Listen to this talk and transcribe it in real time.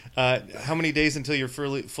How many days until you're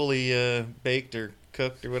fully baked or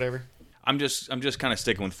cooked or whatever? I'm just kind of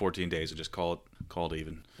sticking with 14 days and just call it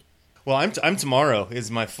even. Well, I'm tomorrow is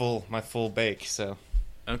my full bake, so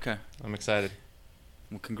okay, I'm excited.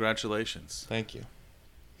 Well, congratulations. Thank you.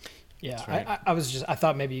 Yeah, right. I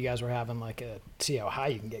thought maybe you guys were having like a see how high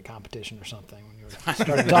you can get competition or something when you were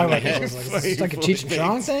starting talking about this. I was like, is this like a Cheech and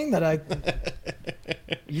Chong thing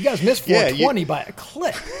you guys missed 420 by a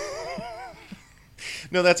clip.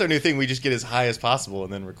 No, that's our new thing. We just get as high as possible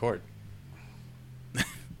and then record.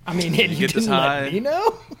 I mean, you get this didn't high? let me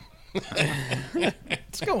know?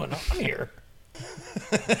 What's going on here?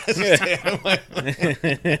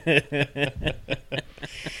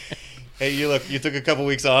 Hey, you took a couple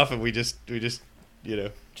weeks off and we just just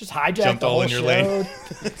hijacked jumped the all whole in your show. lane.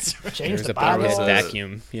 Changed the power bylaws.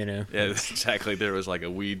 vacuum, Yeah, exactly. There was like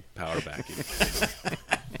a weed power vacuum.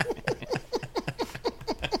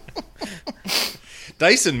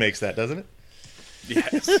 Dyson makes that, doesn't it?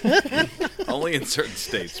 Yes. Only in certain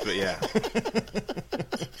states, but yeah.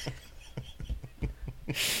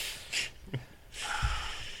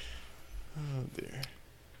 Oh, dear.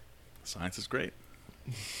 Science is great.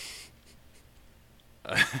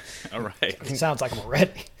 All right. It sounds like I'm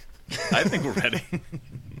ready. I think we're ready.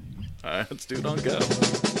 All right, let's do it on go.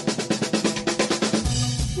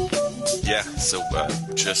 Yeah, so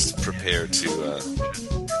just prepare to...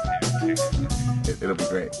 It'll be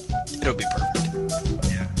great. It'll be perfect.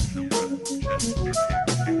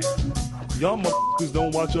 Y'all motherfuckers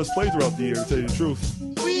don't watch us play throughout the year, to tell you the truth.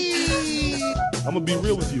 I'm gonna be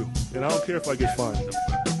real with you, and I don't care if I get fined.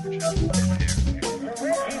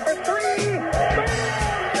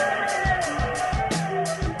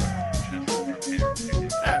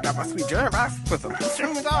 I got my sweet jerk off with them.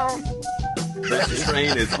 String it on. That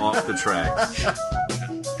train is off the track.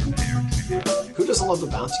 Who doesn't love the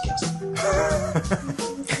bounty castle?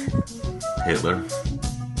 Hitler.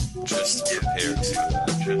 Just prepare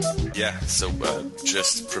to... yeah, so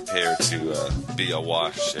just prepare to be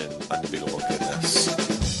awash in unbeatable goodness.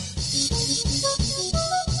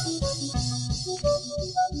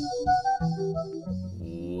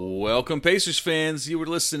 Welcome, Pacers fans. You were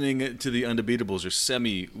listening to the Undebeatables, your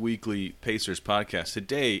semi-weekly Pacers podcast.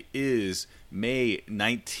 Today is May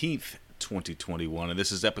 19th, 2021, and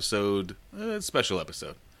this is special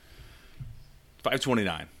episode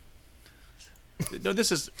 529. No,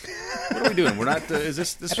 this is... What are we doing? We're not... is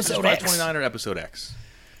this Episode 529 or episode X?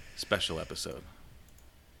 Special episode.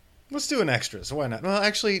 Let's do an extra, so why not? Well,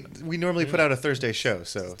 actually, we normally put out a Thursday show,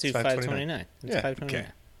 so Let's do 529. It's Yeah. 529. Okay.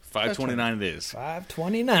 529 it is.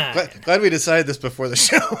 529. Glad we decided this before the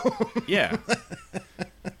show. Yeah.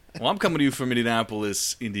 Well, I'm coming to you from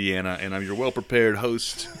Indianapolis, Indiana, and I'm your well-prepared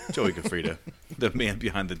host, Joey Gafrida, the man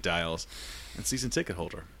behind the dials and season ticket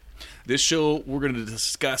holder. This show, we're going to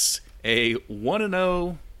discuss a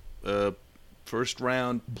 1-0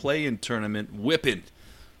 first-round play-in tournament whipping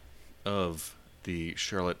of the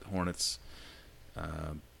Charlotte Hornets.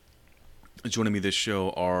 Joining me this show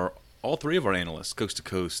are all three of our analysts, coast to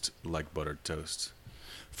coast, like buttered toast.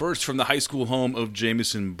 First, from the high school home of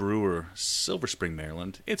Jamison Brewer, Silver Spring,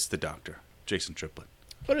 Maryland, it's the doctor, Jason Triplett.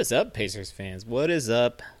 What is up, Pacers fans? What is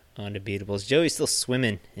up, Undebeatables? Joey's still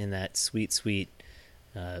swimming in that sweet, sweet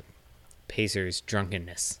Pacers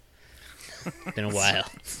drunkenness. Been a while.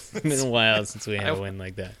 Been a while since we had a win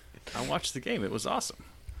like that. I watched the game. It was awesome.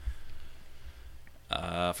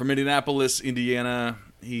 From Indianapolis, Indiana,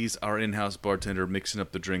 he's our in-house bartender mixing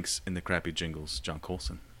up the drinks in the crappy jingles, John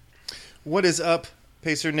Colson. What is up,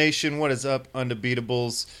 Pacer Nation? What is up,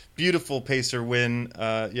 Undebeatables? Beautiful Pacer win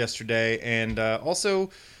yesterday. And also,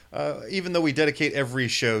 even though we dedicate every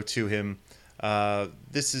show to him,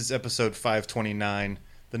 this is episode 529,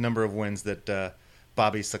 the number of wins that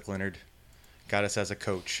Bobby Slick-Leonard got us as a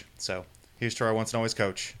coach. So here's to our once and always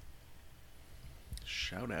coach.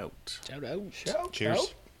 Shout out. Shout out. Cheers.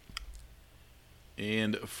 Out.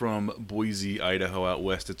 And from Boise, Idaho, out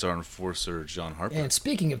west, it's our enforcer, John Harper. And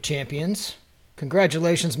speaking of champions,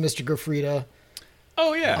 congratulations, Mr. Gafrida,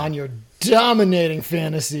 Oh, yeah. on your dominating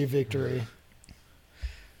fantasy victory.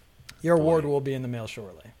 Your award will be in the mail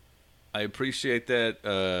shortly. I appreciate that.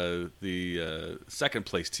 The second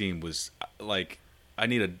place team was like, I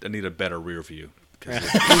need a better rear view.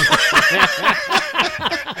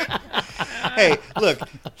 Hey, look,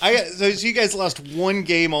 so you guys lost one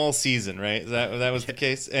game all season, right? That was the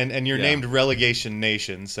case, and you're named Relegation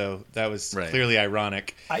Nation, so that was clearly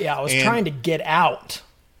ironic. I was trying to get out,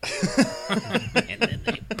 And then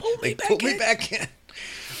they pulled me back in.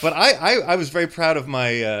 But I was very proud of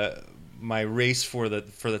my my race for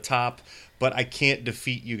the top, but I can't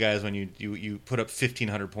defeat you guys when you put up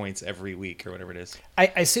 1,500 points every week or whatever it is.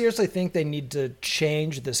 I seriously think they need to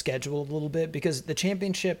change the schedule a little bit because the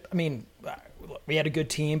championship, I mean, we had a good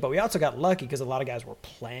team, but we also got lucky because a lot of guys were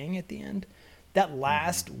playing at the end. That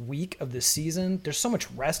last week of the season, there's so much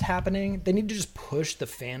rest happening. They need to just push the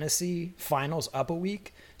fantasy finals up a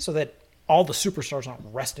week so that all the superstars aren't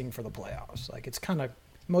resting for the playoffs. Like, it's kind of,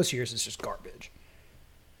 most years it's just garbage.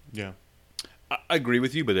 Yeah. I agree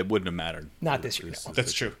with you, but it wouldn't have mattered. Not this year. No.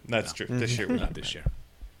 That's true. That's true. This year, not this year.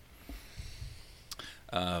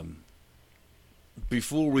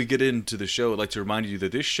 Before we get into the show, I'd like to remind you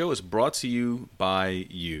that this show is brought to you by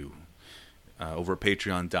you. Over at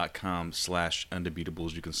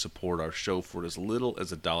patreon.com/undebeatables, you can support our show for as little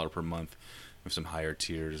as $1 per month. With some higher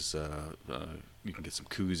tiers, you can get some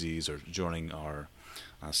koozies or joining our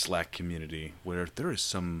Slack community where there is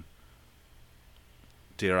some,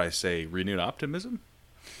 dare I say, renewed optimism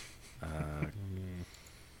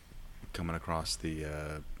coming across the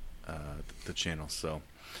channel. So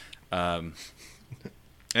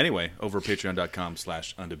anyway, over at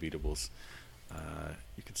patreon.com/undebeatables.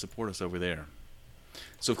 You can support us over there.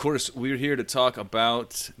 So, of course, we're here to talk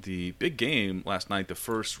about the big game last night, the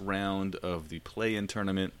first round of the play-in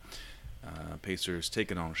tournament. Pacers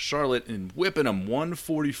taking on Charlotte and whipping them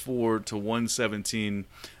 144-117.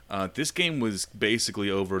 This game was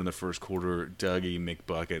basically over in the first quarter. Dougie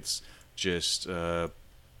McBuckets just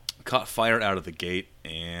caught fire out of the gate,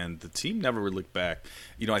 and the team never really looked back.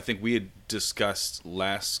 You know, I think we had discussed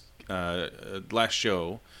last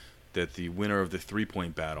show that the winner of the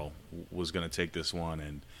three-point battle was going to take this one,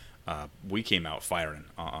 and we came out firing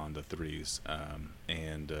on the threes,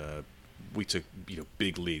 and we took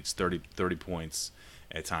big leads, 30 points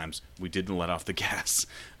at times. We didn't let off the gas,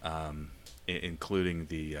 including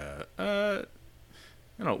the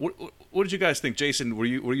what did you guys think, Jason? Were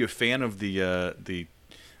you a fan of the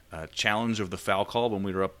challenge of the foul call when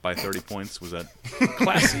we were up by 30 points? Was that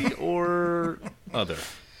classy or other?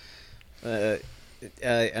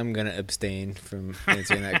 I'm going to abstain from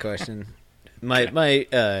answering that question. My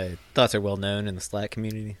thoughts are well known in the Slack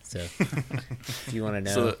community, so if you want to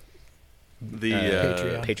know, so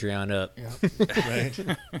Patreon up. Yeah. Right.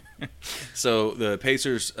 So the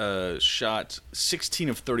Pacers shot 16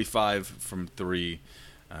 of 35 from three,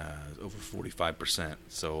 over 45%.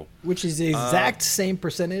 So Which is the exact same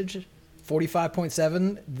percentage,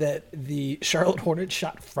 45.7, that the Charlotte Hornets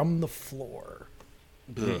shot from the floor.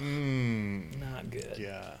 Not good.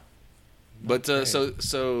 Yeah. But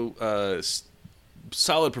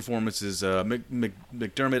solid performances.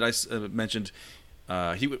 McDermott, I mentioned,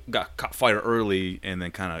 he got caught fire early and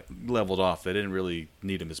then kind of leveled off. They didn't really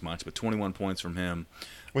need him as much, but 21 points from him.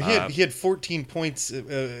 Well, he had 14 points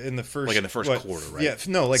in the first, quarter, right? Yeah,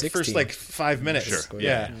 no, like 16. first 5 minutes. Sure.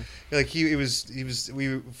 Yeah. Like he was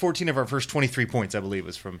 14 of our first 23 points, I believe,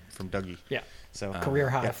 was from Dougie. Yeah. So Career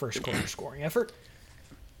high first quarter scoring effort.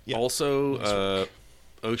 Yeah. Also,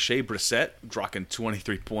 O'Shea Brissett dropping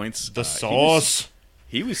 23 points. The sauce.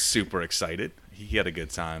 He was super excited. He had a good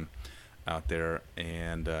time out there,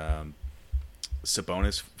 and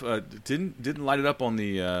Sabonis didn't light it up on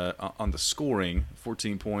the scoring,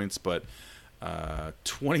 14 points, but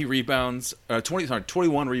 21 rebounds,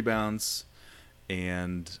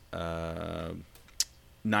 and 9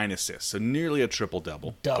 assists. So nearly a triple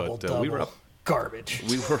double. Double. We were up. Garbage.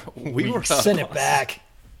 We were up. Send it back.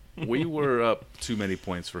 We were up too many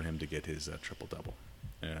points for him to get his triple double.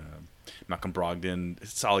 Malcolm Brogdon,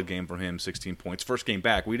 solid game for him, 16 points. First game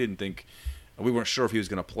back, we weren't sure if he was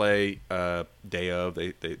going to play. Day of,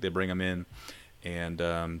 they bring him in, and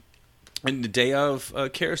the day of,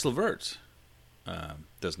 Karis LeVert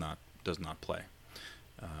does not play.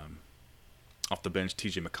 Off the bench,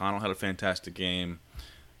 T.J. McConnell had a fantastic game.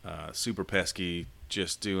 Super pesky,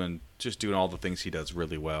 just doing all the things he does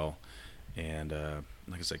really well. And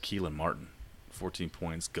like I said, Keelan Martin, 14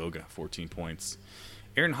 points. Goga, 14 points.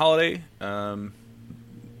 Aaron Holiday,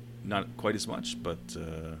 not quite as much, but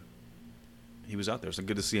he was out there. So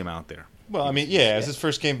good to see him out there. Well, I mean, yeah, it was his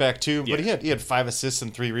first game back too, but he had 5 assists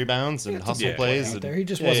and 3 rebounds and hustle plays. Out there. He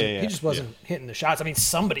just wasn't hitting the shots. I mean,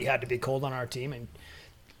 somebody had to be cold on our team, and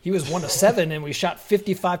he was 1 of 7, and we shot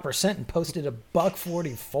 55% and posted a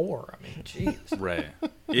 $144. I mean, jeez. Right.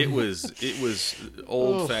 It was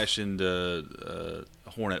old fashioned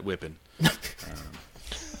hornet whipping.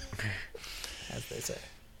 As they say.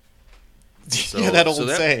 That old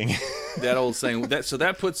saying. that old saying.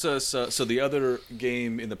 That puts us. So the other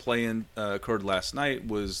game in the play-in occurred last night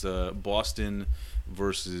was Boston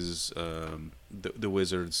versus the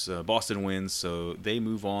Wizards. Boston wins, so they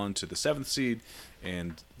move on to the 7th seed,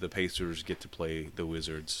 and the Pacers get to play the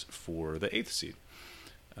Wizards for the 8th seed.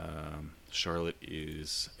 Charlotte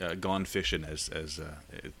is gone fishing, as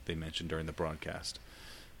they mentioned during the broadcast.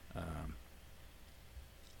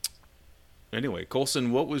 Anyway,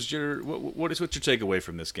 Colson, what is your takeaway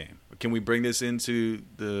from this game? Can we bring this into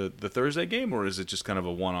the Thursday game, or is it just kind of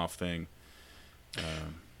a one-off thing?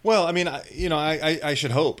 Well, I mean, I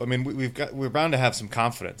should hope. I mean, we're bound to have some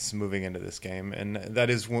confidence moving into this game, and that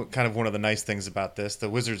is kind of one of the nice things about this. The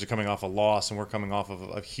Wizards are coming off a loss, and we're coming off of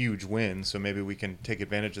a huge win, so maybe we can take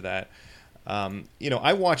advantage of that.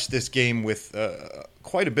 I watched this game with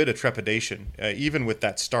quite a bit of trepidation, even with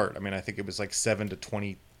that start. I mean, I think it was like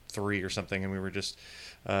 7-23 or something, and we were just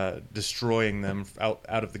destroying them out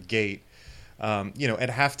of the gate. At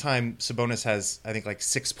halftime, Sabonis has, I think, like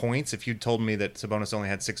 6 points. If you'd told me that Sabonis only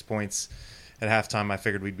had 6 points at halftime, I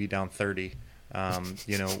figured we'd be down 30.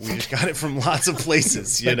 We just got it from lots of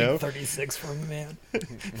places, 36 from the man.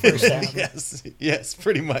 First half. Yes,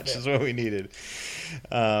 pretty much is what we needed.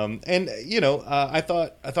 I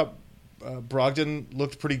thought Brogdon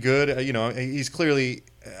looked pretty good. He's clearly,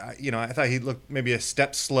 I thought he looked maybe a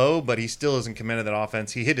step slow, but he still isn't committed to that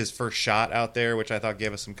offense. He hit his first shot out there, which I thought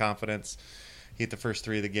gave us some confidence. He hit the first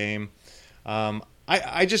 3 of the game. I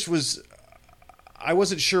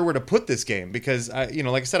wasn't sure where to put this game because, like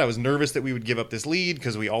I said, I was nervous that we would give up this lead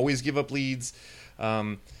because we always give up leads.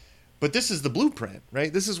 But this is the blueprint,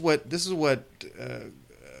 right? This is what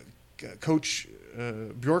Coach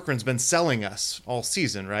Bjorkgren's been selling us all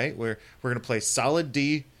season, right? Where we're going to play solid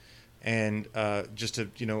D and just a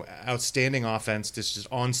outstanding offense, this just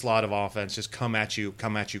onslaught of offense, just come at you,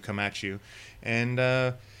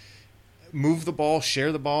 and move the ball,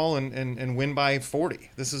 share the ball, and win by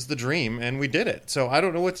 40. This is the dream, and we did it. So I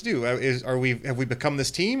don't know what to do. Have we become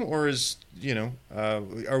this team, or are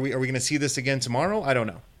we going to see this again tomorrow? I don't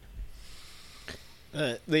know.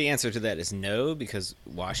 The answer to that is no, because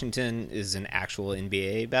Washington is an actual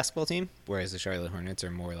NBA basketball team, whereas the Charlotte Hornets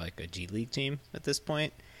are more like a G League team at this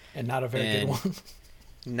point. And not a very good one.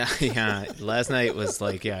 Last night was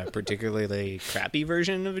particularly crappy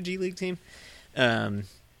version of a G League team. I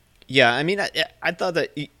thought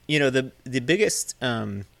that the biggest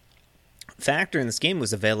factor in this game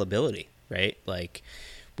was availability, right? Like,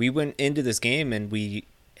 we went into this game and we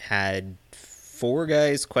had 4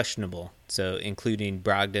 guys questionable, so including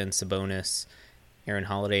Brogdon, Sabonis, Aaron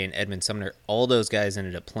Holiday, and Edmund Sumner. All those guys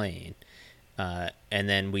ended up playing, and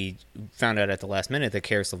then we found out at the last minute that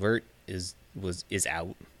Karis LeVert is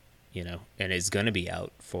out, and is going to be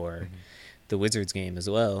out for the Wizards game as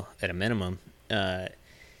well at a minimum.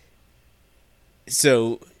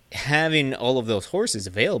 So having all of those horses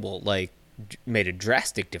available, made a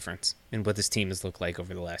drastic difference in what this team has looked like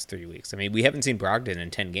over the last 3 weeks. I mean, we haven't seen Brogdon in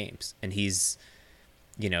 10 games, and he's,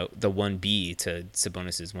 the 1B to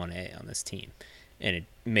Sabonis' 1A on this team. And it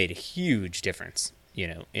made a huge difference,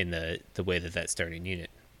 in the way that starting unit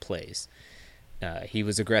plays. He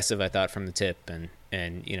was aggressive, I thought, from the tip, and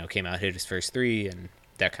came out, hit his first 3, and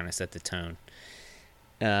that kind of set the tone.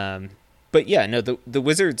 But yeah, no, the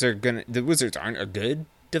Wizards aren't a good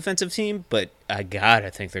defensive team, but I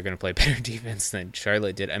think they're gonna play better defense than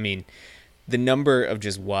Charlotte did. I mean, the number of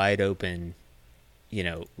just wide open,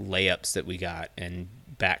 layups that we got and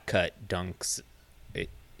back cut dunks,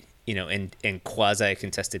 and quasi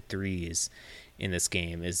contested threes in this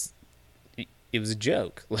game it was a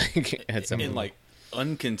joke. And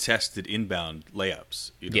uncontested inbound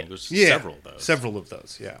layups. There's several of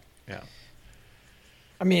those. Yeah.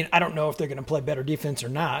 I mean, I don't know if they're going to play better defense or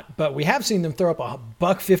not, but we have seen them throw up a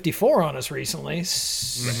 $154 on us recently.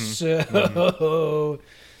 So,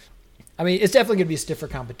 I mean, it's definitely going to be stiffer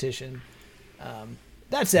competition.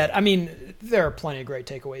 That said, I mean, there are plenty of great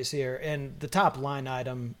takeaways here, and the top line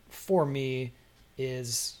item for me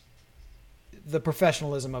is the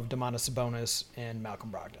professionalism of Domantas Sabonis and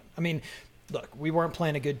Malcolm Brogdon. I mean, look, we weren't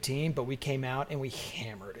playing a good team, but we came out and we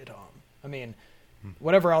hammered it home. I mean,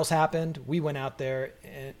 whatever else happened, we went out there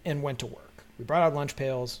and went to work. We brought our lunch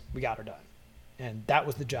pails. We got her done. And that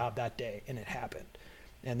was the job that day, and it happened.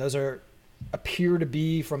 And those appear to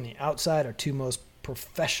be, from the outside, our 2 most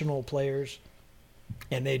professional players.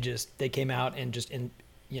 And they came out and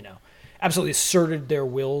absolutely asserted their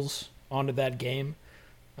wills onto that game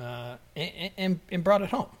and brought it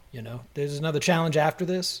home. There's another challenge after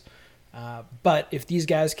this. But if these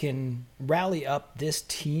guys can rally up this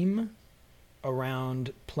team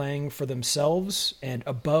around playing for themselves and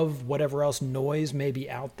above whatever else noise may be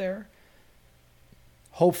out there,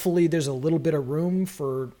 Hopefully there's a little bit of room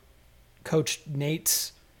for Coach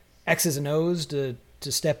Nate's X's and O's to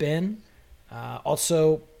step in.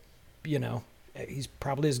 Also, he's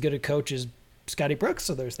probably as good a coach as Scotty Brooks,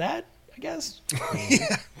 so there's that, I guess.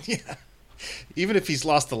 Yeah. Even if he's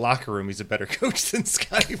lost the locker room, he's a better coach than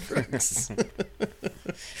Scotty Brooks.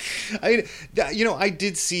 I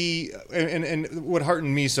did see, and what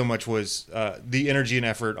heartened me so much was the energy and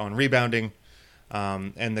effort on rebounding,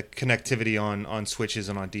 and the connectivity on switches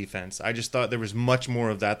and on defense. I just thought there was much more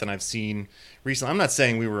of that than I've seen recently. I'm not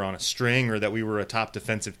saying we were on a string or that we were a top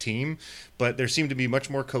defensive team, but there seemed to be much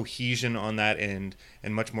more cohesion on that end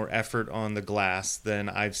and much more effort on the glass than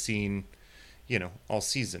I've seen, all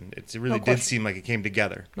season. It really did seem like it came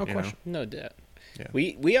together. No question. No doubt. Yeah.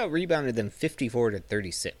 We out rebounded them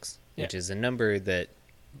 54-36, which is a number that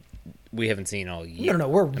we haven't seen all year. No,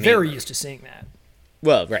 we're very used to seeing that.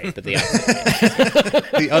 Well, right, but the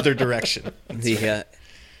opposite. The other direction.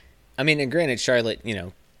 And granted, Charlotte,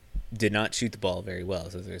 did not shoot the ball very well,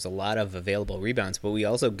 so there's a lot of available rebounds, but we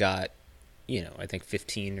also got, I think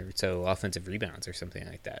 15 or so offensive rebounds or something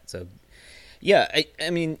like that. So, yeah, I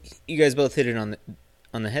mean, you guys both hit it on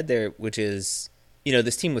the head there, which is,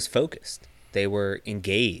 this team was focused. They were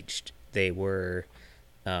engaged. They were,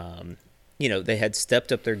 they had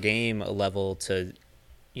stepped up their game a level to,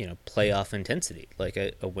 playoff intensity, like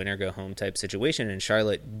a win-or-go-home type situation, and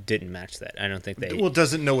Charlotte didn't match that. I don't think they... Well,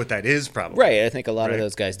 doesn't know what that is, probably. Right, I think a lot of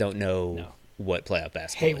those guys don't know what playoff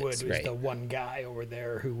basketball Haywood is. was the one guy over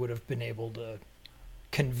there who would have been able to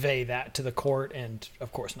convey that to the court, and,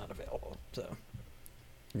 of course, not available. So,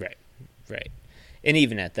 Right. And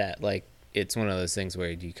even at that, like, it's one of those things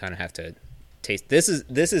where you kind of have to taste... This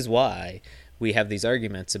is why we have these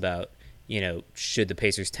arguments about, should the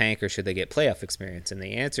Pacers tank or should they get playoff experience? And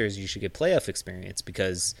the answer is you should get playoff experience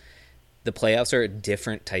because the playoffs are a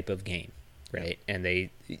different type of game, right? And they,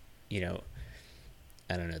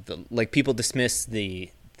 I don't know, people dismiss the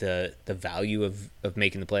value of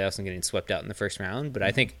making the playoffs and getting swept out in the first round, but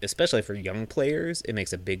I think especially for young players, it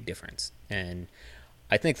makes a big difference. And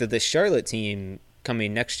I think that this Charlotte team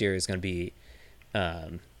coming next year is going to be,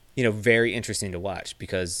 very interesting to watch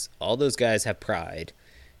because all those guys have pride.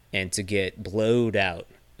 And to get blowed out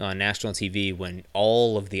on national TV when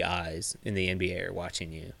all of the eyes in the NBA are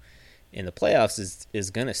watching you in the playoffs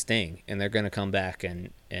is going to sting. And they're going to come back and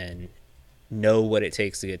know what it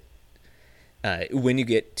takes to get when you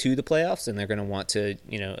get to the playoffs, and they're going to want to,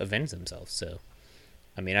 avenge themselves. So,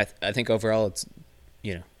 I mean, I think overall it's,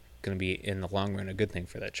 going to be in the long run a good thing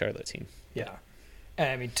for that Charlotte team. Yeah.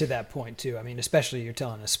 I mean, to that point, too. I mean, especially you're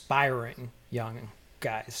telling aspiring young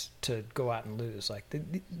guys to go out and lose. Like, they're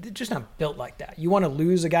just not built like that. You want to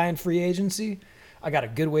lose a guy in free agency? I got a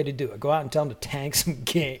good way to do it. Go out and tell him to tank some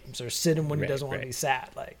games or sit him when he doesn't want to be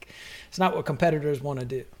sat. Like, it's not what competitors want to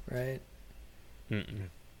do, right? Mm-mm.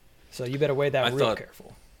 So you better weigh that real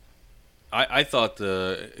careful. I thought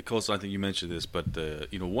Colson, I think you mentioned this, but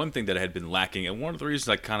one thing that had been lacking, and one of the reasons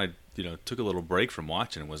I kind of took a little break from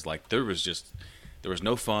watching it was like there was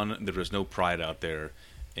no fun, there was no pride out there.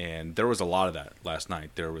 And there was a lot of that last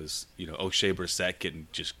night. There was, O'Shea Brissett getting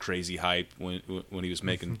just crazy hype when he was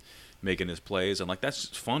making his plays, and like that's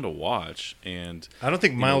just fun to watch. And I don't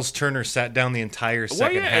think Miles Turner sat down the entire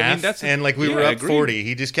second half. I mean, we were up 40.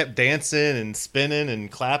 He just kept dancing and spinning and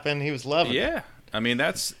clapping. He was loving it. Yeah, I mean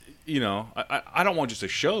that's I don't want just a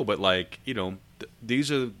show, but like these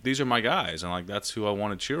are my guys, and like that's who I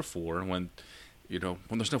want to cheer for when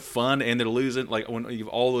there's no fun and they're losing, like when you have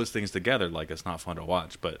all those things together, like it's not fun to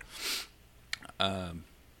watch. But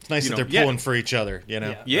it's nice that they're pulling for each other.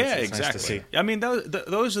 Yeah, it's exactly. Nice to see. I mean,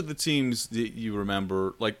 those are the teams that you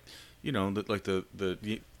remember, like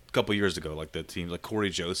the couple years ago, like the teams like Corey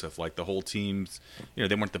Joseph, like the whole teams.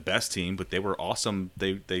 They weren't the best team, but they were awesome.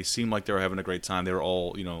 They seemed like they were having a great time. They were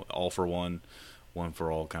all all for one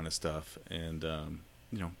for all kind of stuff, and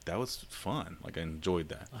that was fun. Like I enjoyed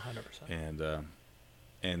that 100%.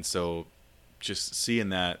 And so just seeing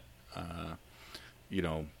that,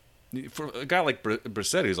 for a guy like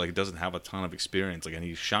Brissett, who's like doesn't have a ton of experience, like, and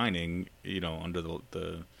he's shining, under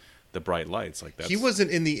the bright lights, like that. He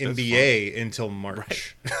wasn't in the NBA until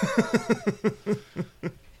March, right.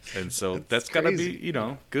 And so that's got to be,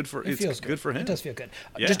 good for it's good for him. It does feel good.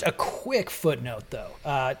 Yeah. Just a quick footnote though,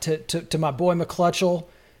 to my boy McClutchell.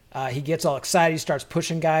 He gets all excited. He starts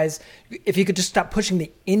pushing guys. If he could just stop pushing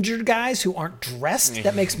the injured guys who aren't dressed,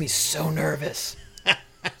 that makes me so nervous.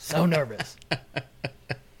 So nervous.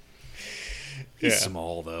 He's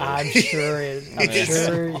small, though. I'm sure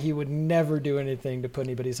he would never do anything to put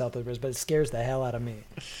anybody's health at risk, but it scares the hell out of me.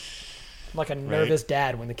 I'm like a nervous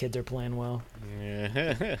dad when the kids are playing well.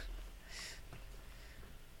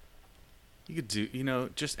 You could do,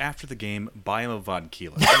 just after the game, buy him a vodka.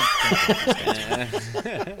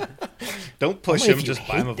 Don't push Only him. if you Just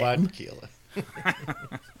buy him a hate them. vodka.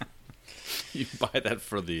 You buy that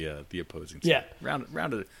for the opposing team. Yeah. Round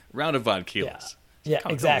of vodka. Yeah, Don't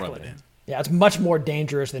rub exactly. it in. Yeah, it's much more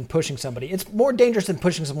dangerous than pushing somebody. It's more dangerous than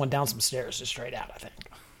pushing someone down some stairs just straight out, I think.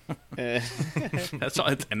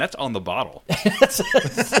 That's on the bottle.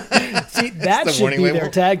 See, that the should warning be label. their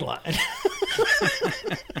tagline.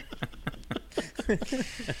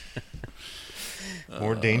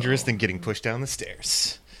 More dangerous than getting pushed down the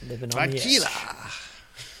stairs. Living on the edge. Vodka.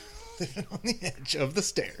 Living on the edge of the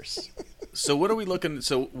stairs. So what are we looking?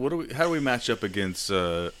 How do we match up against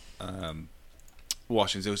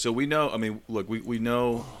Washington? So we know. I mean, look, we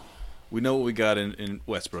know what we got in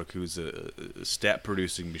Westbrook, who's a stat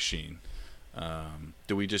producing machine.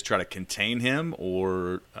 Do we just try to contain him,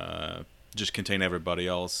 or just contain everybody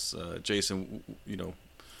else? Jason,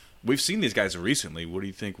 we've seen these guys recently. What do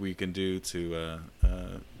you think we can do to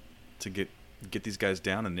get these guys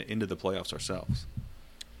down and into the playoffs ourselves?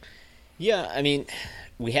 Yeah, I mean,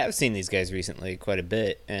 we have seen these guys recently quite a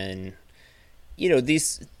bit, and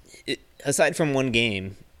aside from one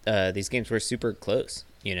game, these games were super close.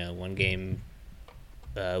 One game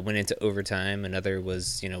went into overtime, another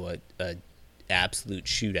was a absolute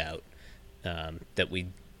shootout that we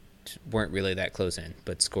weren't really that close in,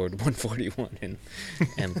 but scored 141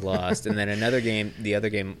 and lost. And then another game, the other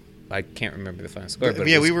game, I can't remember the final score, but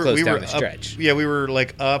it was close down the stretch. Yeah, we were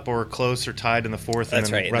like up or close or tied in the fourth, That's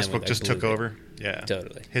and then right, Westbrook and then just took blew it. over. Yeah,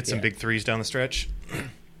 Totally. Hit some big threes down the stretch.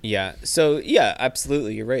 Yeah. So yeah,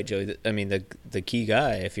 absolutely, you're right, Joey. I mean, the key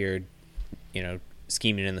guy, if you're,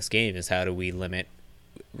 scheming in this game, is how do we limit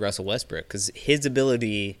Russell Westbrook, because his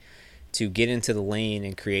ability to get into the lane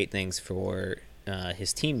and create things for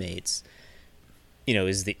his teammates,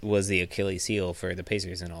 was the Achilles heel for the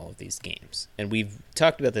Pacers in all of these games. And we've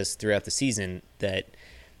talked about this throughout the season, that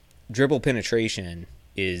dribble penetration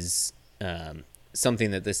is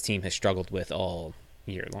something that this team has struggled with all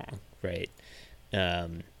year long, right?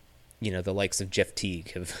 The likes of Jeff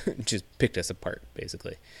Teague have just picked us apart,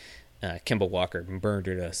 basically. Kemba Walker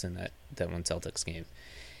murdered us in that one Celtics game.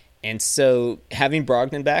 And so having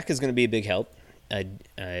Brogdon back is going to be a big help.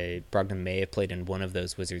 Brogdon may have played in one of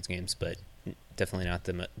those Wizards games, but definitely not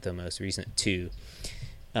the most recent two.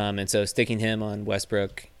 And so sticking him on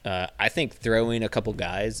Westbrook, I think throwing a couple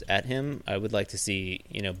guys at him, I would like to see,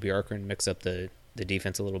 Bjorkgren mix up the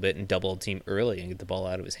defense a little bit and double team early and get the ball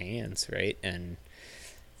out of his hands, right? And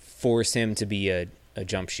force him to be a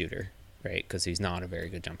jump shooter, right? Because he's not a very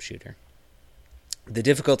good jump shooter. The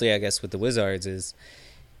difficulty, I guess, with the Wizards is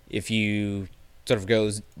if you sort of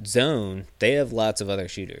go zone, they have lots of other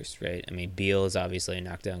shooters, right? I mean, Beal is obviously a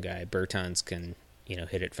knockdown guy. Bertans can,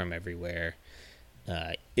 hit it from everywhere.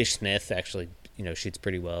 Ish Smith actually, shoots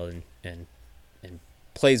pretty well and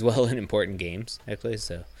plays well in important games, actually.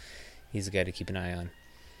 So he's a guy to keep an eye on.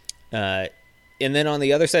 And then on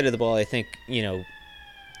the other side of the ball, I think,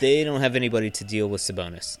 they don't have anybody to deal with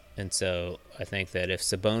Sabonis. And so I think that if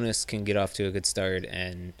Sabonis can get off to a good start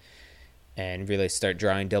and really start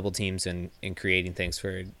drawing double teams and creating things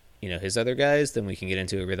for, his other guys, then we can get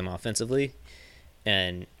into a rhythm offensively.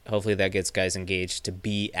 And hopefully that gets guys engaged to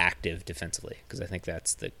be active defensively, because I think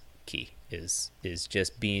that's the key, is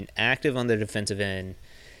just being active on the defensive end.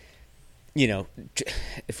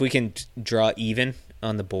 If we can draw even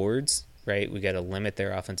on the boards, right, we got to limit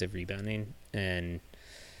their offensive rebounding, and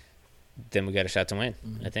then we got a shot to win,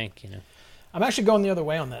 I think, I'm actually going the other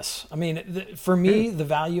way on this. I mean, for me, the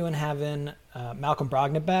value in having Malcolm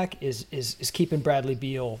Brogdon back is keeping Bradley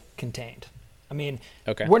Beal contained. I mean,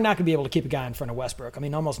 We're not going to be able to keep a guy in front of Westbrook. I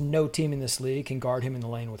mean, almost no team in this league can guard him in the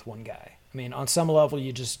lane with one guy. I mean, on some level,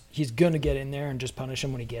 he's going to get in there and just punish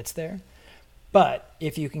him when he gets there. But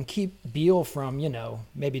if you can keep Beal from,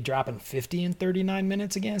 maybe dropping 50 in 39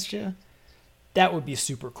 minutes against you, that would be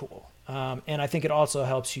super cool. And I think it also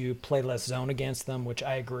helps you play less zone against them, which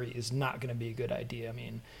I agree is not going to be a good idea. I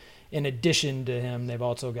mean, in addition to him, they've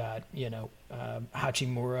also got,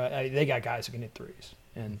 Hachimura. They got guys who can hit threes,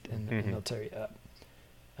 and they'll tear you up.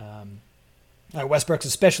 Westbrook's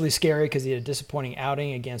especially scary because he had a disappointing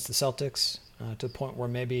outing against the Celtics to the point where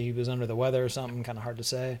maybe he was under the weather or something, kind of hard to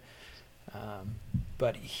say.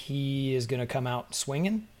 But he is going to come out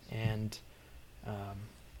swinging, and,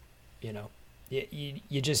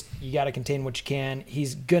 you got to contain what you can.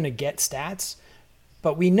 He's going to get stats,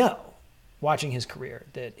 but we know, watching his career,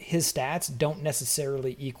 that his stats don't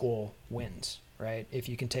necessarily equal wins, right? If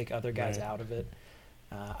you can take other guys out of it.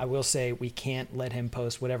 I will say we can't let him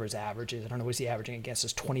post whatever his average is. I don't know what's he averaging against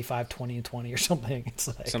us, 25, 20, and 20 or something. It's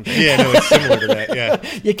like Yeah, no, it's similar to that. Yeah,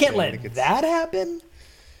 you can't let that happen.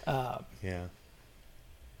 Yeah.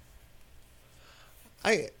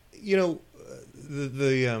 The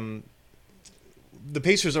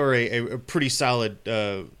Pacers are a pretty solid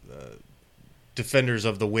defenders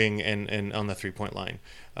of the wing and on the 3-point line.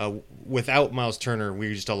 Without Miles Turner,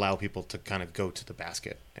 we just allow people to kind of go to the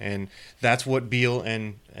basket, and that's what Beal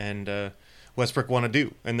and Westbrook want to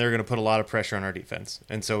do, and they're going to put a lot of pressure on our defense,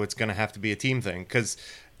 and so it's going to have to be a team thing because,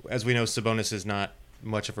 as we know, Sabonis is not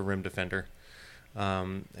much of a rim defender.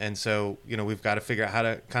 And so, we've got to figure out how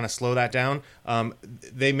to kind of slow that down.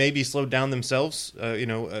 They may be slowed down themselves.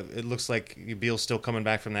 It looks like Beal's still coming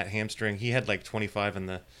back from that hamstring. He had like 25 in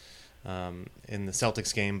the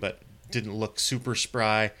Celtics game, but didn't look super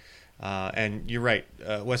spry. And you're right.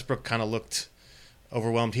 Westbrook kind of looked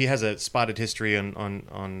overwhelmed. He has a spotted history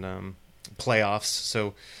on playoffs.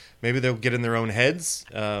 So maybe they'll get in their own heads,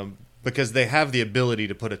 because they have the ability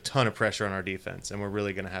to put a ton of pressure on our defense. And we're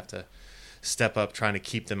really going to have to step up trying to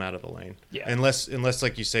keep them out of the lane. Yeah. Unless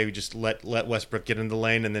like you say, we just let Westbrook get in the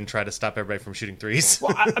lane and then try to stop everybody from shooting threes.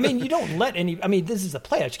 Well, I mean, you don't let this is the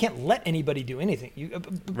playoffs. You can't let anybody do anything.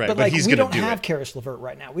 But like, we don't have Karis LeVert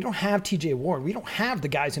right now. We don't have TJ Warren. We don't have the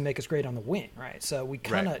guys who make us great on the wing, right? So we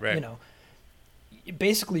kind of,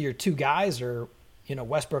 basically your two guys are,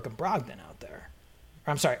 Westbrook and Brogdon out there. Or,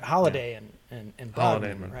 I'm sorry, Holiday and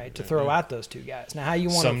Brogdon, right? To throw out those two guys. Now, how you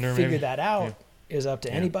want to figure that out is up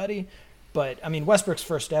to anybody. But, I mean, Westbrook's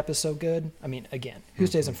first step is so good. I mean, again, who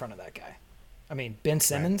stays in front of that guy? I mean, Ben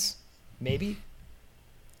Simmons, maybe?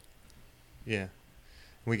 Yeah.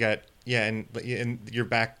 We got, and your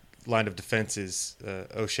back line of defense is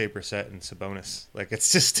O'Shea, Brissett, and Sabonis. Like,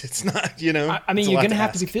 it's not, I mean, you're going to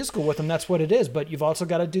have to be physical with him. That's what it is. But you've also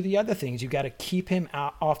got to do the other things. You've got to keep him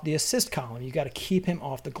off the assist column. You've got to keep him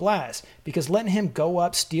off the glass. Because letting him go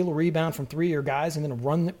up, steal a rebound from three of your guys, and then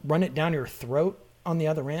run it down your throat on the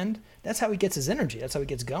other end, that's how he gets his energy. That's how he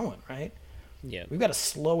gets going, right? Yeah. We've got to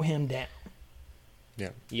slow him down. Yeah.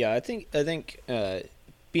 Yeah, I think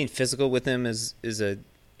being physical with him is a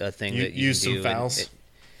thing that you use can some do. fouls.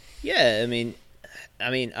 I mean,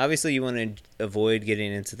 obviously you want to avoid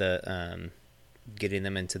getting into getting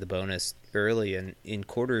them into the bonus early and in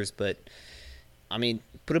quarters, but I mean,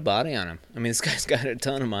 put a body on him. I mean, this guy's got a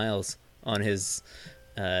ton of miles on his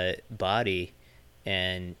body,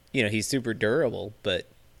 and he's super durable, but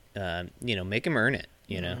make him earn it,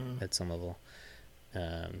 at some level.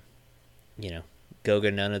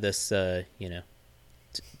 Goga, none of this,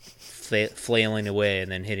 flailing away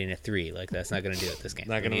and then hitting a three. Like, that's not going to do it this game.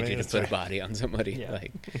 Not going to need you to put a body on somebody. Yeah.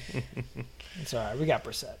 Like, it's all right. We got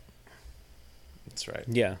Brissett. That's right.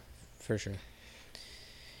 Yeah, for sure.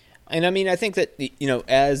 And I mean, I think that,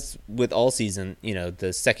 as with all season,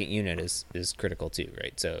 the second unit is critical too,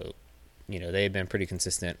 right? So, they've been pretty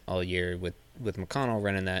consistent all year with McConnell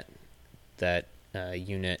running that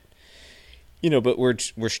unit, but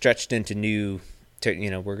we're stretched into new,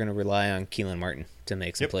 we're going to rely on Keelan Martin to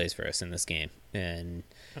make some plays for us in this game. And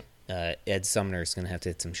Ed Sumner's going to have to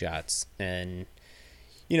hit some shots. And,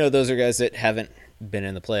 those are guys that haven't been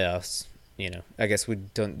in the playoffs. I guess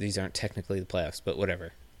these aren't technically the playoffs, but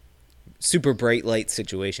whatever. Super bright light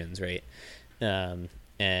situations, right? And,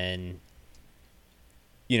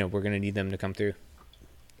 we're going to need them to come through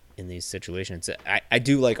in these situations. I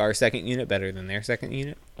do like our second unit better than their second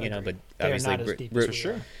unit, but They're obviously not as deep as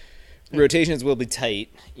we are. rotations will be tight,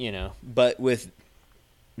 but with,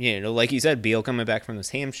 like you said, Beal coming back from this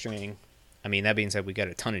hamstring. I mean, that being said, we got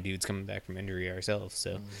a ton of dudes coming back from injury ourselves.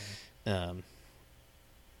 So, I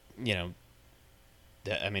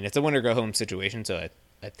mean, it's a win or go home situation. So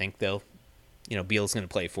I think they'll, Beal's going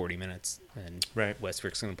to play 40 minutes and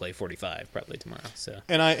Westbrook's going to play 45 probably tomorrow. So,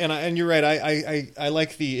 and you're right. I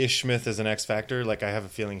like the Ish Smith as an X factor. Like, I have a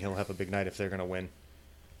feeling he'll have a big night if they're going to win.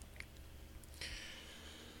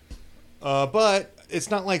 But it's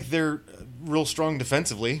not like they're real strong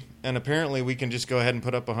defensively, and apparently we can just go ahead and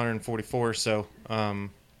put up 144. So,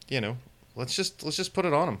 let's just put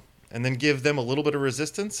it on them, and then give them a little bit of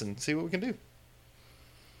resistance and see what we can do.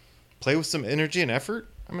 Play with some energy and effort.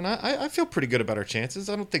 I mean, I feel pretty good about our chances.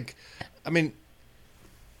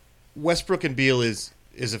 Westbrook and Beal is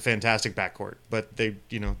a fantastic backcourt, but they're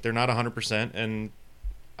not 100%, and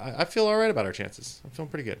I feel all right about our chances. I'm feeling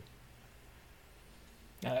pretty good.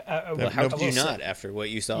 Well, how could you not after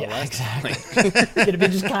what you saw last time? Exactly. It'd be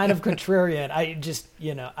just kind of contrarian. I just,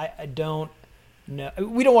 I don't know.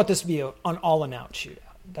 We don't want this to be an all and out shootout.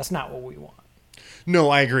 That's not what we want.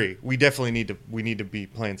 No, I agree. We definitely need to be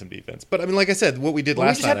playing some defense. But I mean, like I said, what we did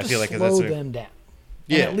last night, I feel like slow them down.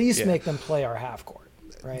 and Yeah, at least yeah. make them play our half court.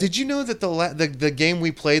 Right? Did you know that the game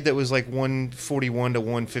we played that was like 141 to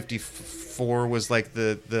 154 was like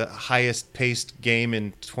the highest paced game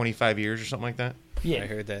in 25 years or something like that? Yeah. I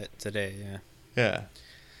heard that today. Yeah. Yeah,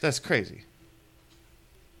 that's crazy.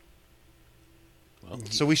 Well,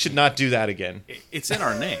 So we should not do that again. it's in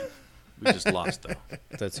our name. We just lost, though.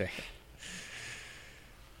 That's right.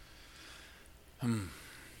 I'm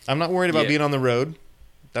not worried about Yeah. being on the road.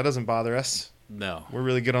 That doesn't bother us. No. We're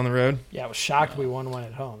really good on the road, Yeah, I was shocked we won one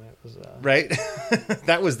at home. It was right?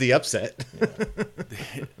 That was the upset.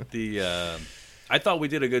 I thought we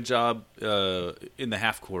did a good job in the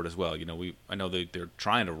half court as well. I know they're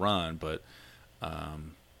trying to run, but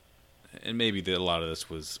and maybe a lot of this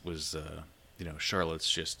was Charlotte's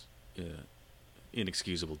just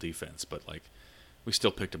inexcusable defense, but like we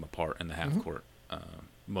still picked them apart in the half court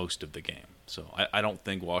most of the game. So I don't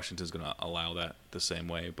think Washington's going to allow that the same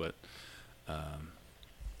way, but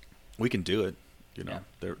we can do it.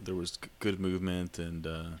 There was good movement and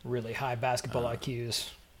really high basketball IQs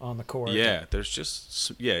on the court. yeah, it's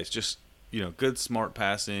just good smart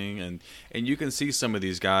passing and you can see some of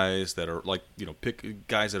these guys that are like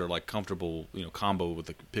guys that are like comfortable combo with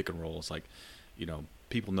the pick and rolls, like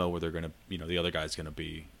people know where they're gonna the other guy's gonna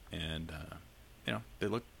be, and they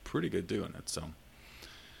look pretty good doing it. So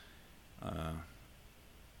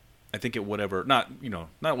I think at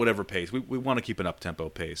not whatever pace we want to keep an up tempo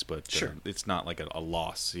pace, but Sure. It's not like a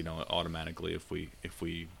loss automatically if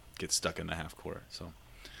we get stuck in the half court. So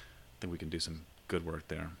I think we can do some good work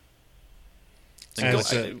there.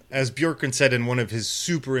 As Bjorkgren said in one of his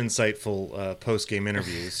super insightful post-game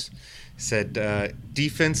interviews, said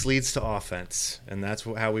defense leads to offense, and that's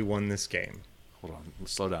how we won this game. Hold on,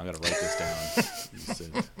 slow down. I gotta write this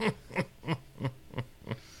down.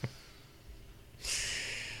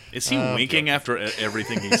 Is he winking after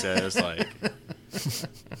everything he says? Like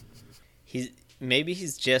Maybe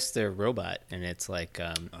he's just a robot, and it's like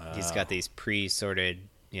he's got these pre-sorted,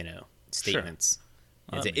 statements.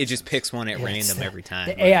 Well, It just picks one at random every time.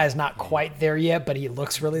 The AI is not quite there yet, but he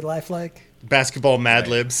looks really lifelike. Basketball Mad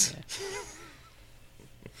Libs.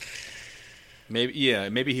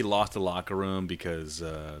 Maybe he lost the locker room because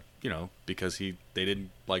they didn't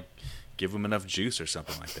like give him enough juice or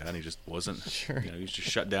something like that. And he just wasn't. Sure. He was just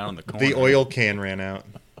shut down in the corner. The oil can ran out.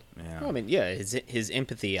 Yeah. Well, I mean, yeah, his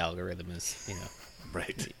empathy algorithm is,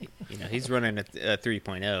 Right. he's running a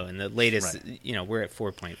 3.0, and the latest, Right. We're at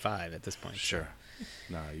 4.5 at this point. Sure.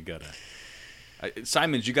 No, you gotta.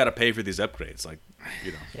 Simons, you gotta pay for these upgrades. Like,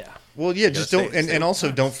 Yeah. Well, yeah, just gotta don't, stay and also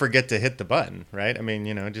nice. don't forget to hit the button, right? I mean,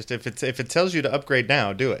 just if it tells you to upgrade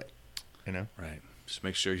now, do it. Right. Just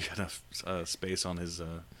make sure you got enough space on his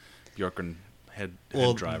Bjorkgren head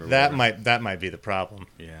Well, drive. Or that whatever. might be the problem.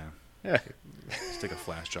 Yeah. Stick a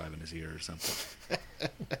flash drive in his ear or something.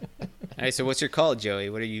 All right, so what's your call, Joey?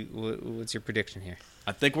 What's your prediction here?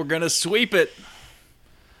 I think we're gonna sweep it.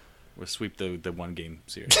 We'll sweep the one game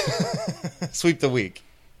series. Sweep the week.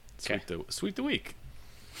 Sweep the week.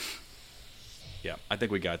 Yeah, I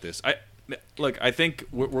think we got this. I think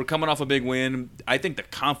we're coming off a big win. I think the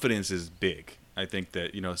confidence is big. I think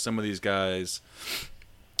that some of these guys,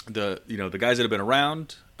 the guys that have been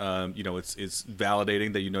around, it's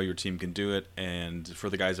validating that your team can do it, and for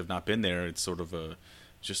the guys that have not been there, it's sort of a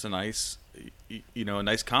nice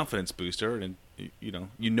confidence booster, and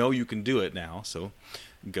you can do it now. So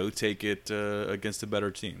go take it against a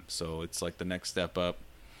better team. So it's like the next step up.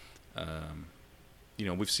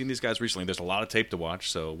 We've seen these guys recently. There's a lot of tape to watch,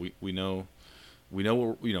 so we know we're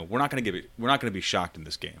not going to be shocked in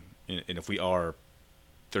this game. And if we are,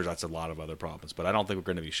 that's a lot of other problems. But I don't think we're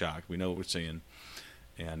going to be shocked. We know what we're seeing,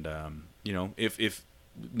 and if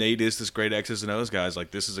Nate is this great X's and O's guys,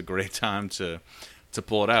 like this is a great time to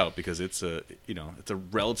pull it out, because it's a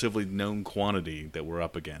relatively known quantity that we're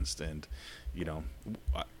up against, and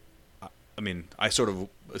I sort of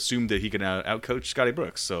assumed that he can outcoach Scotty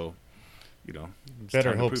Brooks, so it's Better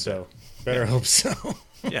time to hope prove so. that. Better hope so.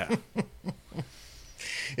 Yeah.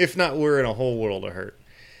 If not, we're in a whole world of hurt.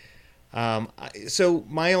 So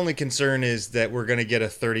my only concern is that we're going to get a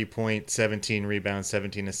 30-point, 17 rebounds,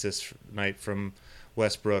 17 assists night from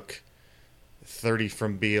Westbrook, 30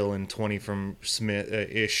 from Beal, and 20 from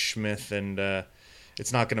Smith, and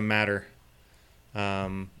it's not going to matter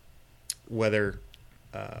whether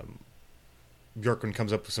Bjorkgren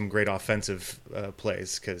comes up with some great offensive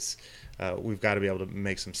plays, because we've got to be able to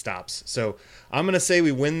make some stops. So I'm going to say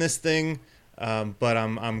we win this thing, but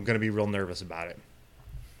I'm going to be real nervous about it.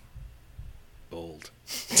 Bold.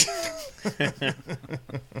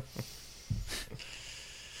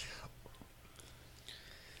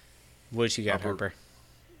 What you got, Harper?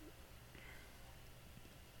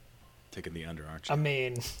 taking the under, aren't I you?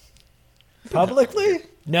 mean, publicly?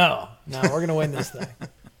 No, we're going to win this thing.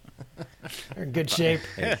 We're in good shape.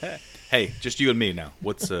 Hey, just you and me now.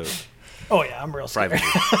 What's Oh, yeah, I'm real scared. private?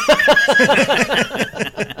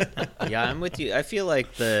 Yeah, I'm with you. I feel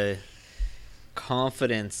like the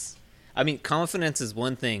confidence. I mean, confidence is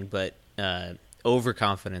one thing, but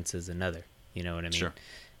overconfidence is another. You know what I mean? Sure.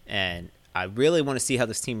 And I really want to see how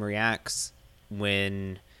this team reacts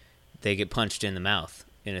when they get punched in the mouth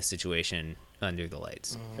in a situation under the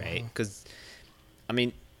lights, right? Because, I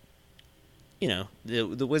mean, you know,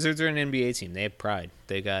 the Wizards are an NBA team. They have pride.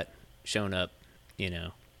 They got shown up, you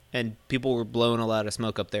know, and people were blowing a lot of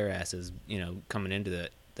smoke up their asses, you know, coming into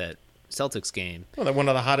that Celtics game. Well, they're one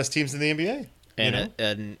of the hottest teams in the NBA.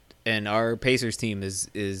 And our Pacers team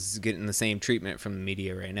is getting the same treatment from the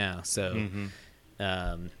media right now. So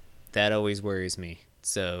that always worries me.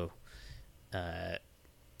 So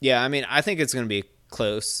yeah, I mean, I think it's going to be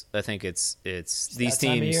close. I think it's these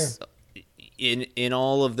teams in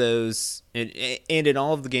all of those and in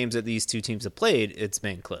all of the games that these two teams have played, it's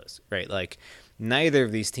been close, right? Like neither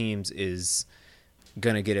of these teams is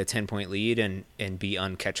going to get a 10-point lead and be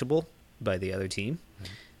uncatchable by the other team.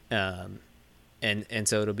 And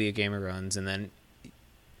so it'll be a game of runs, and then,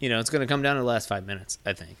 you know, it's going to come down to the last 5 minutes,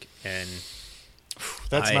 I think. And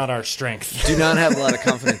That's not our strength. do not have a lot of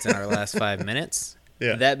confidence in our last 5 minutes.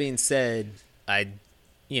 Yeah. That being said,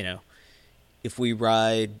 you know, if we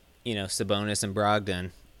ride, you know, Sabonis and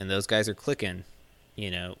Brogdon, and those guys are clicking, you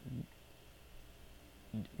know,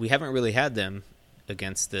 we haven't really had them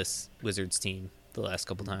against this Wizards team the last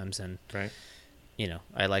couple times, and Right. you know,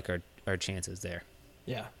 I like our chances there.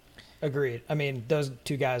 Yeah, agreed. I mean, those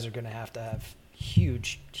two guys are going to have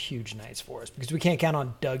huge nights for us because we can't count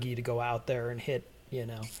on Dougie to go out there and hit, you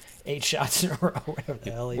know, 8 shots in a row, whatever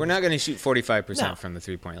the hell. We're not going to shoot 45% No. from the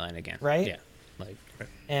 3-point line again. Right? Yeah. Like,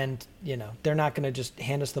 And, you know, they're not going to just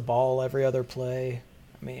hand us the ball every other play.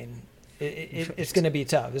 I mean, it's going to be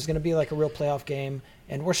tough. It's going to be like a real playoff game.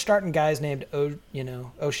 And we're starting guys named,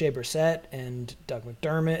 O'Shea Brissett and Doug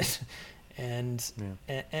McDermott. And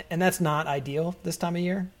that's not ideal this time of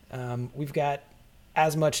year. We've got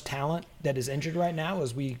as much talent that is injured right now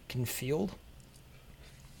as we can field.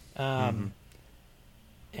 And,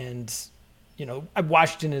 you know,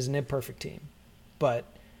 Washington is an imperfect team. But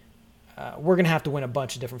we're going to have to win a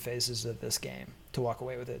bunch of different phases of this game to walk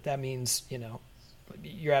away with it. That means, you know,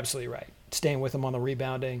 you're absolutely right. Staying with them on the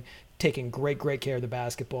rebounding, taking great care of the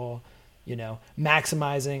basketball, you know,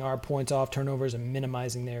 maximizing our points off turnovers and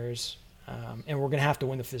minimizing theirs. And we're going to have to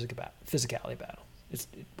win the physicality battle.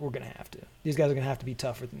 We're going to have to. These guys are going to have to be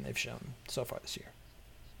tougher than they've shown so far this year.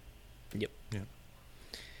 yep. Yeah.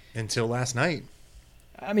 Until last night.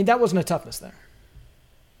 I mean, that wasn't a toughness there.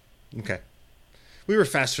 Okay. We were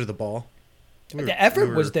faster to the ball. The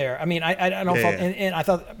effort was there. I mean, I don't. Yeah, fault, yeah. And I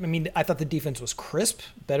thought the defense was crisp,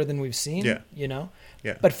 better than we've seen. Yeah. You know.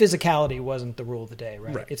 Yeah. But physicality wasn't the rule of the day,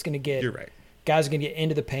 right? Right. It's going to get. You're right. Guys are going to get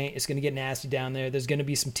into the paint. It's going to get nasty down there. There's going to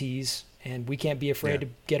be some tees, and we can't be afraid to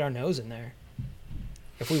get our nose in there.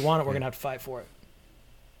 If we want it, we're going to have to fight for it.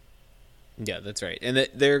 Yeah, that's right. And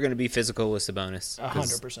they're going to be physical with Sabonis.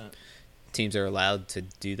 100%. Teams are allowed to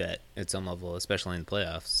do that at some level, especially in the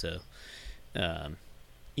playoffs. So,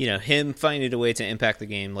 you know, him finding a way to impact the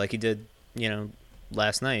game like he did, you know,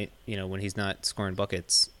 last night, you know, when he's not scoring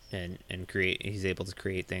buckets and he's able to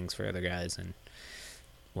create things for other guys and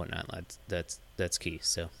whatnot. That's key.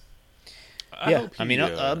 So,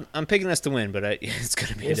 I'm picking us to win, but it's going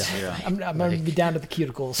to be a dog fight. I'm going to be down to the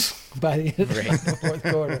cuticles by the end of the fourth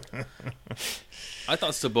quarter. I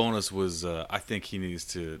thought Sabonis was. I think he needs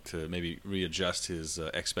to maybe readjust his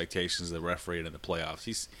expectations of the referee in the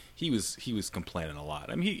playoffs. He was complaining a lot.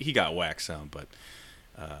 I mean, he got whacked some, but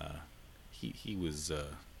he was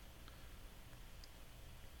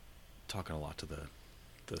talking a lot to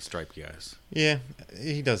the striped guys. Yeah,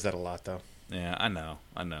 he does that a lot, though. Yeah, I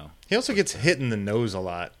know. He also gets hit in the nose a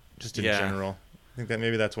lot, just in Yeah. general. I think that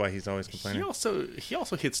maybe that's why he's always complaining. He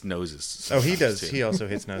also hits noses. Oh, he does. too. He also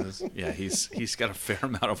hits noses. Yeah, he's got a fair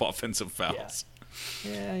amount of offensive fouls.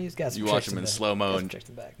 Yeah, he's got some You watch tricks him in the- slow mo, got some and tricks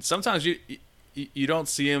in the back. sometimes you don't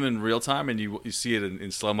see him in real time, and you see it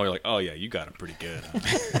in slow mo. You're like, oh yeah, you got him pretty good.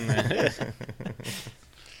 Huh?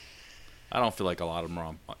 I don't feel like a lot of them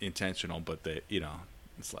are intentional, but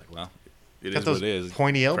it's like, well, it Got is those what it is.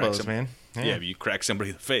 pointy Crack elbows, some- man. Yeah, but you crack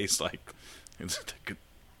somebody in the face, like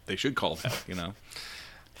they should call that.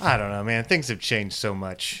 I don't know, man. Things have changed so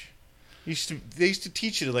much. They used to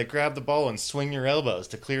teach you to like grab the ball and swing your elbows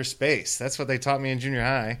to clear space. That's what they taught me in junior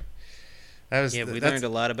high. We learned a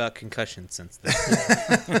lot about concussions since then.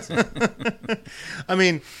 I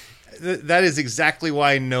mean, that is exactly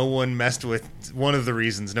why no one messed with, one of the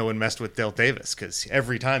reasons no one messed with Dale Davis, because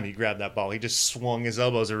every time he grabbed that ball, he just swung his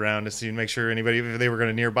elbows around to see, make sure anybody, if they were going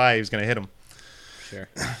to nearby, he was going to hit him. Sure.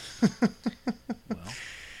 Well,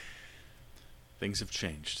 things have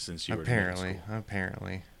changed since you Apparently. were in middle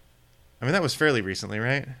Apparently. I mean, that was fairly recently,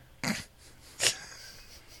 right? school.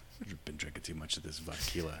 You've been drinking too much of this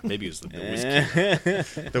vodka. Maybe it was the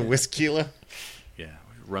whiskey. The whiskey. Yeah,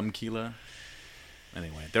 rum keela.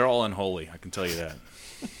 Anyway, they're all unholy, I can tell you that.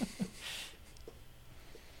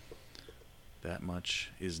 That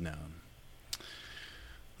much is known.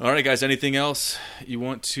 All right, guys, anything else you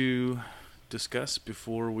want to discuss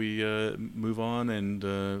before we move on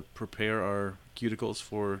and prepare our cuticles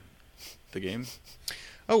for the game?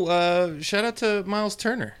 Oh, shout out to Miles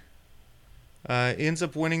Turner. He ends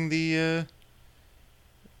up winning the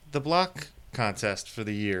block contest for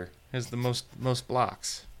the year. Has the most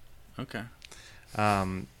blocks. Okay.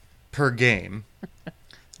 Per game.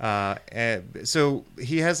 So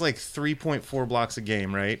he has like 3.4 blocks a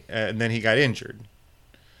game, right? And then he got injured.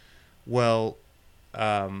 Well,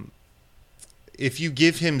 if you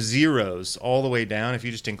give him zeros all the way down, if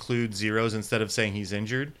you just include zeros instead of saying he's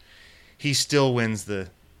injured, he still wins the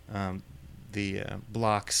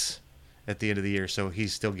blocks at the end of the year. So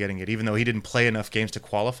he's still getting it, even though he didn't play enough games to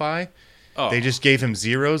qualify. Oh. They just gave him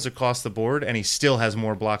zeros across the board, and he still has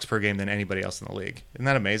more blocks per game than anybody else in the league. Isn't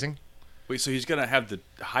that amazing? Wait, so he's going to have the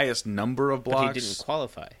highest number of blocks? But he didn't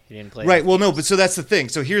qualify. He didn't play. Right. Well, no, but so that's the thing.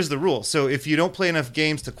 So here's the rule. So if you don't play enough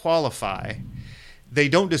games to qualify, they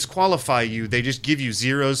don't disqualify you. They just give you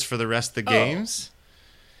zeros for the rest of the games.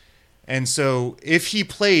 And so if he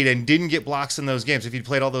played and didn't get blocks in those games, if he'd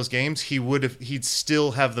played all those games, he'd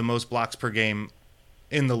still have the most blocks per game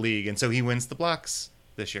in the league. And so he wins the blocks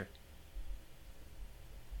this year.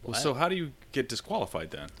 Well, so how do you get disqualified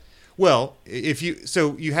then? Well,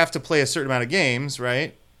 you have to play a certain amount of games,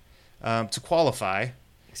 right, to qualify.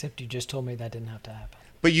 Except you just told me that didn't have to happen.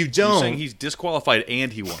 But you don't. You're saying he's disqualified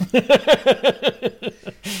and he won.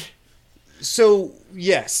 So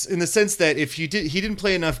yes, in the sense that if he didn't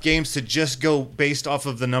play enough games to just go based off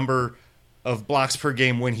of the number of blocks per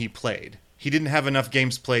game when he played. He didn't have enough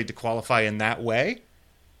games played to qualify in that way.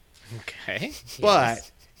 Okay. But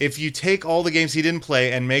Yes. if you take all the games he didn't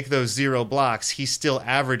play and make those 0 blocks, he still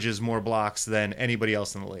averages more blocks than anybody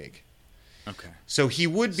else in the league. Okay. So he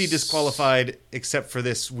would be disqualified except for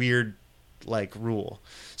this weird rule.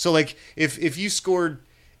 So if you scored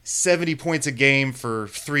 70 points a game for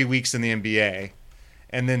 3 weeks in the NBA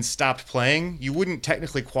and then stopped playing, you wouldn't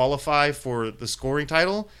technically qualify for the scoring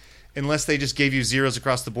title unless they just gave you zeros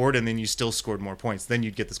across the board and then you still scored more points. Then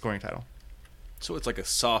you'd get the scoring title. So it's like a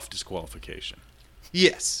soft disqualification.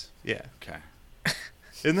 Yes. Yeah. Okay.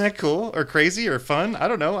 Isn't that cool or crazy or fun? I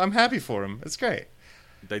don't know. I'm happy for him. It's great.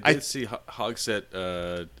 They did see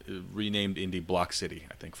Hogsett renamed Indy Block City,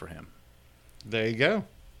 I think, for him. There you go.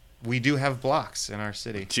 We do have blocks in our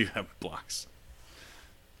city. Do have blocks.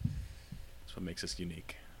 That's what makes us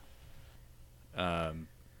unique. We'll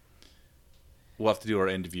have to do our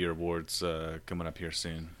end of year awards coming up here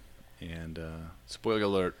soon. And spoiler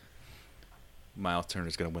alert, Miles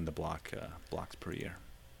Turner's going to win the blocks per year.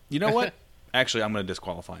 You know what? Actually, I'm going to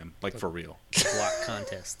disqualify him, for real. Block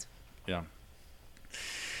contest. Yeah.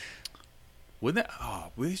 Wouldn't that?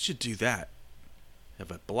 Oh, we should do that.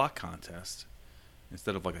 Have a block contest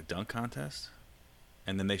instead of a dunk contest,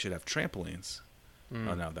 and then they should have trampolines.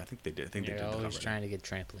 Oh no, I think they did. I think they did that Always already. trying to get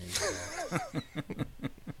trampolines.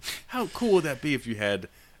 How cool would that be if you had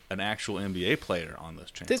an actual NBA player on those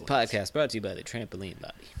trampolines? This podcast brought to you by the Trampoline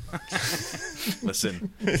Body.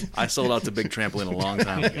 Listen, I sold out to Big Trampoline a long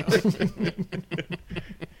time ago.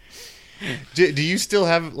 Do you still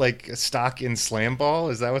have a stock in Slam Ball?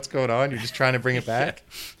 Is that what's going on? You're just trying to bring it back?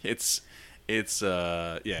 It's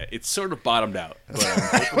sort of bottomed out, but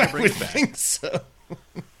I'm hoping to bring it back. I think so.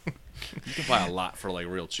 You can buy a lot for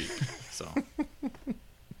real cheap. So,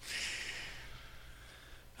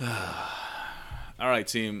 all right,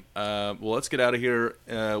 team. Well, let's get out of here.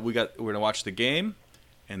 We're gonna watch the game,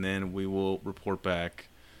 and then we will report back.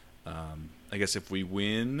 I guess if we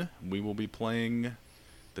win, we will be playing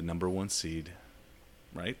the number 1 seed.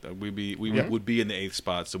 Right? We would be in the 8th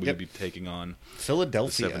spot, so we would be taking on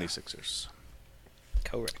Philadelphia the 76ers.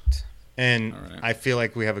 Correct. And All right. I feel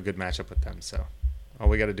like we have a good matchup with them. So all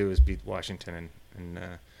we got to do is beat Washington and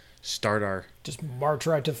start our Just march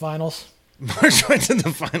right to finals. march right to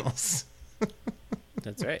the finals.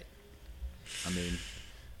 That's right. I mean,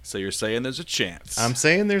 so you're saying there's a chance? I'm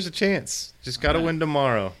saying there's a chance. Just got to win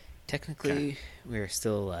tomorrow. Technically, we're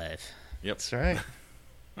still alive. Yep. That's right.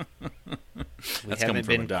 That's coming haven't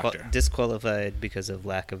from a been doctor. disqualified because of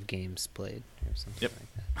lack of games played or something like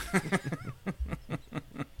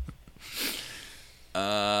that.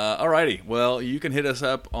 Alrighty. Well, you can hit us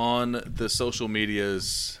up on the social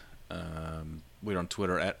medias. We're on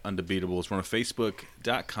Twitter at Undebeatables. We're on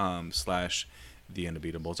Facebook.com/The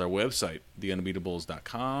Undebeatables. Our website,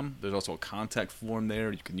 TheUndebeatables.com. There's also a contact form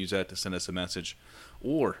there. You can use that to send us a message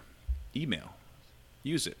or email.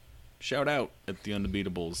 Use it. Shout out at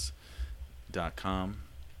TheUndebeatables.com.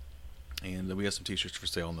 And we have some t-shirts for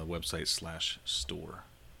sale on the website/store.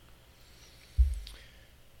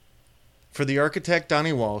 For the architect,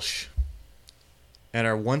 Donnie Walsh, and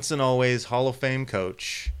our once and always Hall of Fame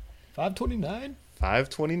coach, 529.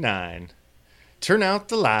 529. Turn out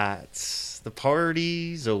the lights. The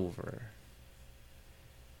party's over.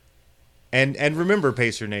 And remember,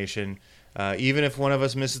 Pacer Nation, even if one of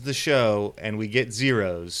us misses the show and we get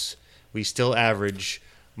zeros, we still average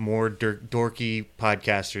more dorky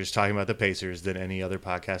podcasters talking about the Pacers than any other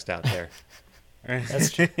podcast out there.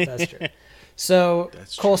 That's true. That's true. So,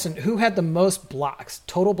 Colson, who had the most blocks,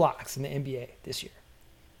 total blocks in the NBA this year?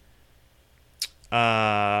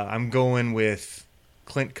 I'm going with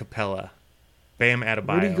Clint Capella. Bam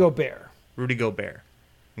Adebayo. Rudy Gobert.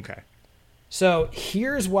 Okay. So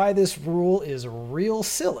here's why this rule is real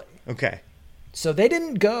silly. Okay. So they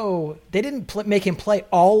didn't make him play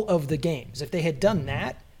all of the games. If they had done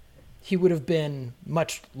that, he would have been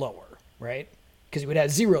much lower, right? Because he would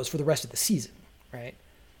have zeros for the rest of the season, right?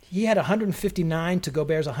 He had 159 to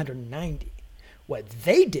Gobert's 190. What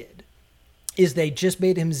they did is they just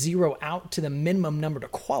made him zero out to the minimum number to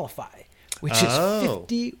qualify, which is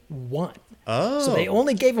 51. Oh. So they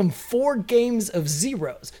only gave him 4 games of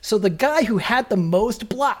zeros. So the guy who had the most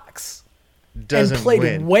blocks doesn't and played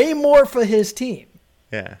win. way more for his team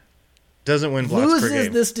Yeah. Doesn't win blocks per loses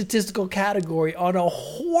game. the statistical category on a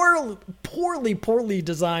poorly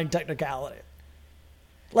designed technicality.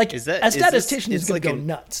 Like, a statistician is going to go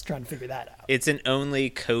nuts trying to figure that out. It's an only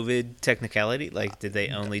COVID technicality? Like, did they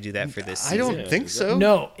only do that for this season? I don't think so.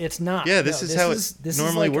 No, it's not. Yeah, this is how it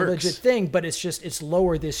normally is like works. a legit thing, but it's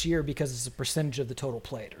lower this year because it's a percentage of the total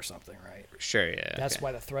played or something, right? Sure, yeah. That's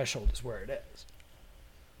why the threshold is where it is.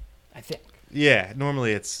 I think. Yeah,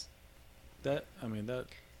 normally it's... That.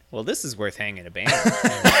 Well, this is worth hanging a banner.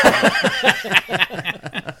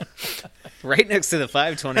 Right next to the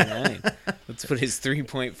 529. Let's put his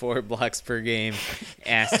 3.4 blocks per game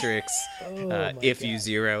asterisk if you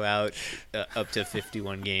zero out up to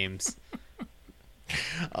 51 games.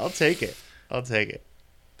 I'll take it. That's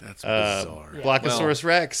bizarre. Blockosaurus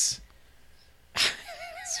Rex.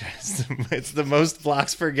 It's the most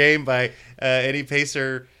blocks per game by any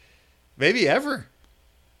Pacer maybe ever.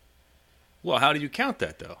 Well, how do you count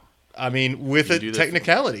that, though? I mean, with a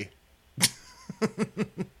technicality.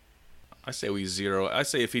 I say we zero. I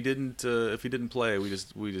say if he didn't play, we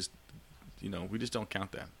just don't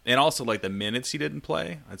count that. And also, like the minutes he didn't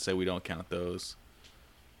play, I'd say we don't count those.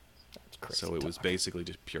 That's crazy. So it was basically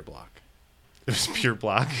just pure block. It was pure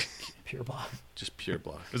block. Pure block. Just pure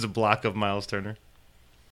block. It was a block of Miles Turner.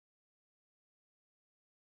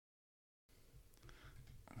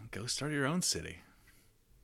 Go start your own city.